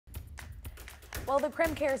Well, the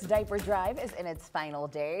KREM Cares Diaper Drive is in its final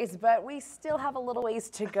days, but we still have a little ways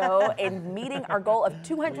to go in meeting our goal of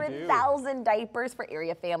 200,000 diapers for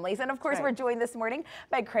area families. And of course, we're joined this morning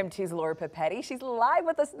by KREM 2's Laura Papetti. She's live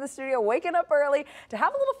with us in the studio, waking up early to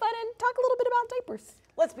have a little fun and talk a little bit about diapers.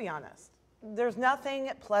 Let's be honest. There's nothing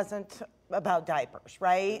pleasant about diapers,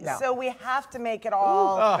 right? No. So we have to make it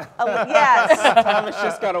all. Yes. Thomas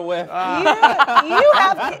just got a whiff.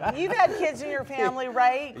 You've had kids in your family,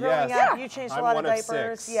 right? Growing up, you changed a lot of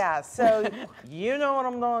diapers. Yeah. So you know what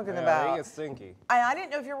I'm talking about. He gets stinky. I didn't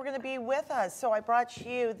know if you were going to be with us, so I brought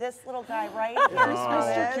you this little guy right here.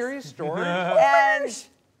 Mr. Curious George. And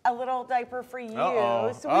a little diaper for you.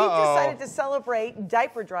 So we decided to celebrate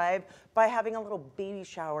Diaper Drive by having a little baby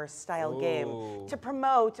shower style game to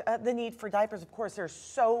promote the need for diapers. Of course, there's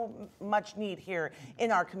so much need here in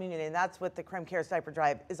our community, and that's what the KREM Cares Diaper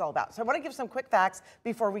Drive is all about. So I want to give some quick facts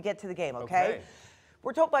before we get to the game, okay?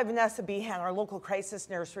 We're told by Vanessa Behan, our local crisis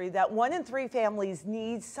nursery, that 1 in 3 families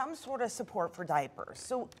need some sort of support for diapers.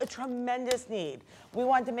 So a tremendous need. We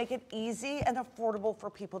wanted to make it easy and affordable for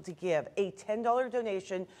people to give. A $10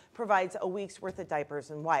 donation provides a week's worth of diapers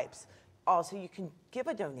and wipes. Also, you can give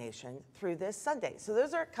a donation through this Sunday. So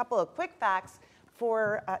those are a couple of quick facts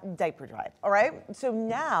for Diaper Drive, all right? So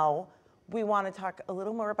now we want to talk a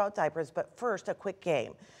little more about diapers, but first, a quick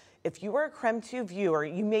game. If you are a KREM 2 viewer,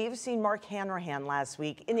 you may have seen Mark Hanrahan last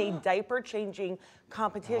week in a diaper changing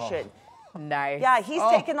competition. Nice. Yeah, he's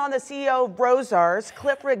taken on the CEO of Brozars,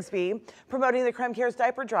 Cliff Rigsby, promoting the KREM Cares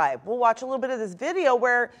Diaper Drive. We'll watch a little bit of this video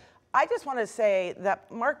where I just want to say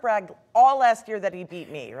that Mark bragged all last year that he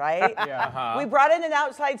beat me, right? Yeah. We brought in an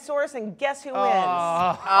outside source, and guess who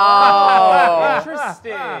wins?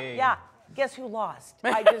 Interesting. Yeah. Guess who lost?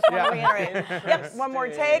 I just want to reiterate. Yep, one more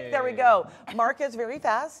take. There we go. Mark is very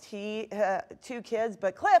fast. He 2 kids,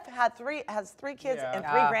 but Cliff has 3 kids and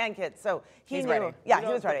 3 grandkids. So he's ready. Yeah, he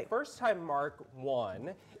was ready. The first time Mark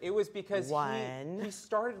won, it was because he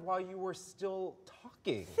started while you were still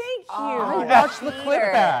talking. Thank you. I watched the clip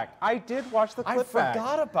back. I did watch the clip back. I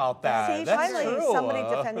forgot about that. See, That's finally true. somebody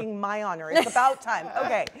defending my honor. It's about time.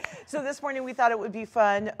 Okay, so this morning we thought it would be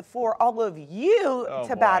fun for all of you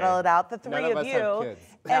to battle it out, the 3 None of of us you. have kids.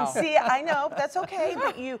 And see, I know, but that's okay.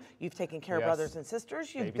 But you've taken care of brothers and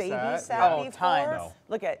sisters. You've babysat before. No.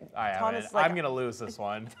 Look at I Thomas. haven't. I'm gonna lose this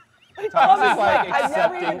one. Thomas is like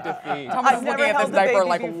accepting defeat. I've never held the diaper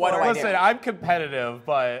like, what do I do? Listen, I'm competitive,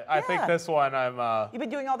 but I think this one I'm. You've been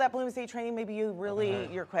doing all that Bloomsday training. Maybe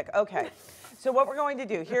you're quick. Okay. So what we're going to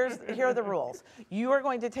do, here are the rules. You are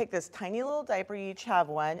going to take this tiny little diaper, you each have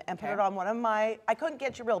one, and put it on one of my, I couldn't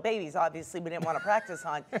get you real babies, obviously, we didn't want to practice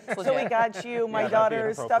on. So we got you my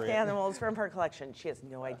daughter's stuffed animals from her collection. She has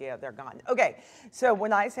no idea they're gone. Okay, so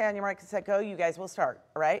when I say on your mark, get set, go, you guys will start,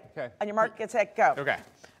 all right? Okay. On your mark, get set, go. Okay.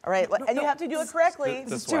 All right, and you have to do it correctly.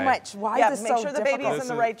 This Too way. much. Why is this make so sure the difficult? baby's in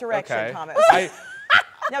the right direction, Okay. Thomas.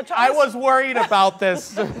 Now, Thomas. I was worried about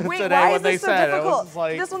this today Why when is they this so said it. difficult? Was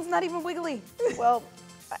like, This one's not even wiggly. Well,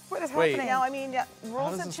 What is Wait. happening? now, I mean,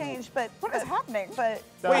 rules have changed, but What is happening? But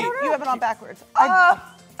Wait. you have it on backwards. I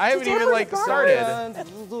haven't even like started.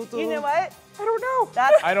 You know what? I don't know.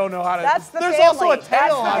 That's I don't know how to. That's the There's family. also a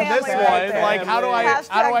tail That's the on this family right one. there. Like, how do I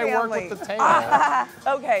Hashtag work family. with the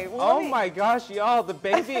tail? okay. Well, Oh my gosh, y'all, the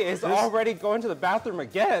baby is already going to the bathroom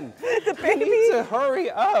again. The You need baby. to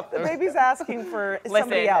hurry up. The baby's asking for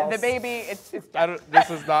somebody Listen, else. the baby, it's This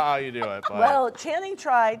is not how you do it. But. Well, Channing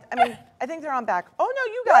tried. I mean, I think they're on back. Oh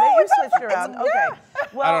no, you got it. You switched around. Okay.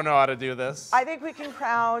 Well, I don't know how to do this. I think we can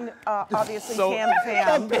crown obviously So- Cam That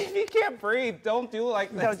Fam. baby can't breathe. Don't do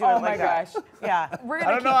like this. Don't do oh it my like that. gosh. Yeah. We're I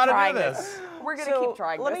gonna don't keep know how to trying do this. We're gonna So keep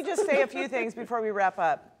trying let this. me just say a few things before we wrap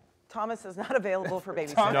up. Thomas is not available for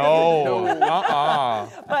babysitting. No.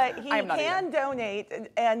 But he I'm not can donate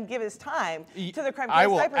and give his time to the KREM Cares I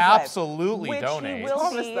will Diaper Drive, absolutely which donate. He will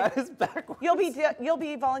Thomas, be, that is backwards. you'll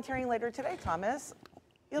be volunteering later today, Thomas.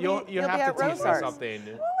 You be have at to teach me Rosars. something.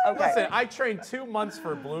 Okay. Listen, I trained 2 months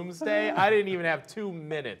for Bloomsday. I didn't even have 2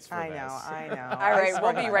 minutes for I this. know. All right,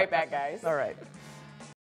 we'll be right back, guys. All right.